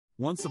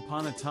Once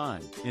upon a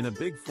time, in a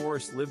big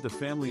forest lived a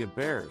family of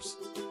bears.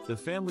 The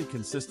family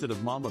consisted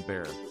of Mama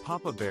Bear,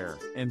 Papa Bear,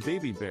 and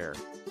Baby Bear.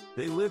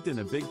 They lived in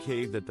a big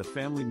cave that the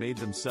family made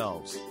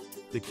themselves.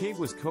 The cave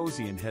was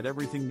cozy and had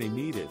everything they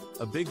needed: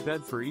 a big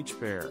bed for each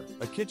bear,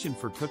 a kitchen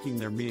for cooking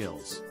their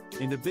meals,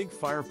 and a big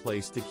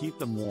fireplace to keep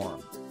them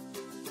warm.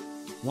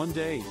 One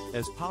day,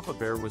 as Papa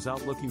Bear was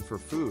out looking for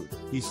food,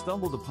 he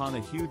stumbled upon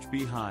a huge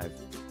beehive.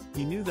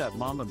 He knew that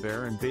Mama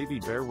Bear and Baby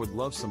Bear would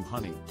love some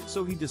honey,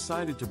 so he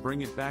decided to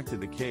bring it back to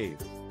the cave.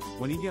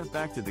 When he got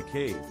back to the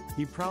cave,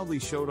 he proudly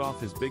showed off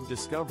his big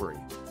discovery.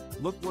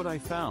 "Look what I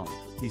found,"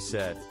 he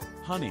said.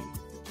 "Honey."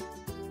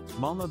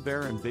 Mama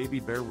Bear and Baby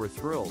Bear were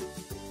thrilled.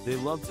 They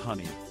loved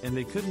honey, and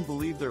they couldn't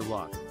believe their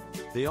luck.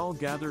 They all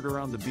gathered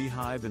around the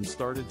beehive and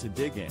started to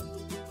dig in.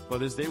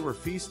 But as they were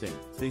feasting,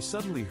 they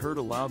suddenly heard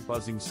a loud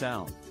buzzing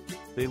sound.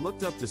 They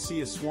looked up to see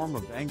a swarm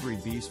of angry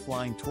bees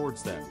flying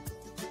towards them.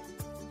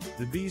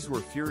 The bees were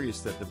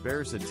furious that the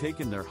bears had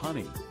taken their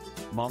honey.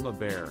 Mama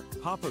Bear,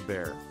 Papa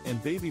Bear,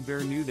 and Baby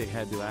Bear knew they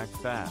had to act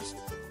fast.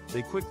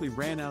 They quickly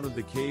ran out of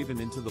the cave and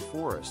into the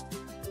forest.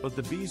 But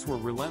the bees were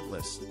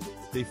relentless.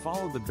 They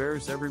followed the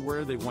bears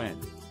everywhere they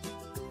went.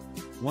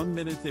 One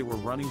minute they were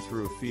running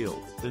through a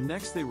field, the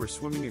next they were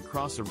swimming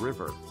across a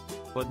river.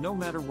 But no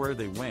matter where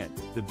they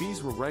went, the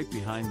bees were right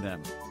behind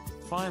them.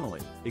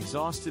 Finally,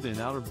 exhausted and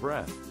out of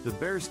breath, the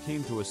bears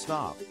came to a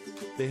stop.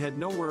 They had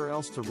nowhere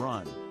else to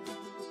run.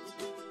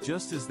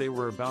 Just as they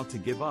were about to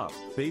give up,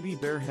 Baby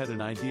Bear had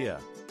an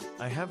idea.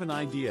 "I have an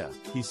idea,"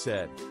 he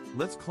said.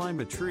 "Let's climb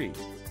a tree."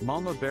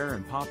 Mama Bear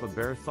and Papa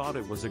Bear thought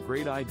it was a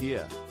great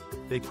idea.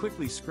 They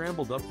quickly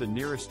scrambled up the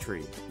nearest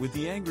tree, with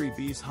the angry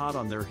bees hot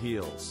on their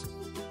heels.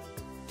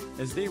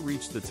 As they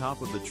reached the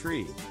top of the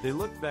tree, they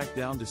looked back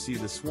down to see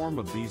the swarm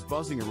of bees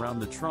buzzing around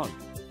the trunk.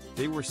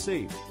 They were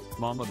safe.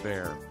 Mama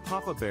Bear,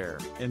 Papa Bear,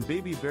 and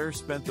Baby Bear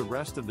spent the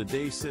rest of the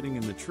day sitting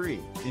in the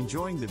tree,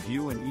 enjoying the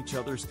view and each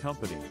other's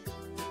company.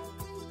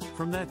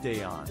 From that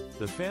day on,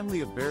 the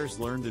family of bears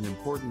learned an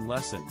important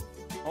lesson.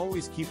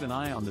 Always keep an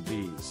eye on the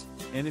bees,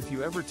 and if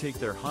you ever take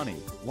their honey,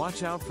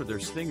 watch out for their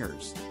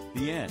stingers.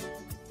 The end.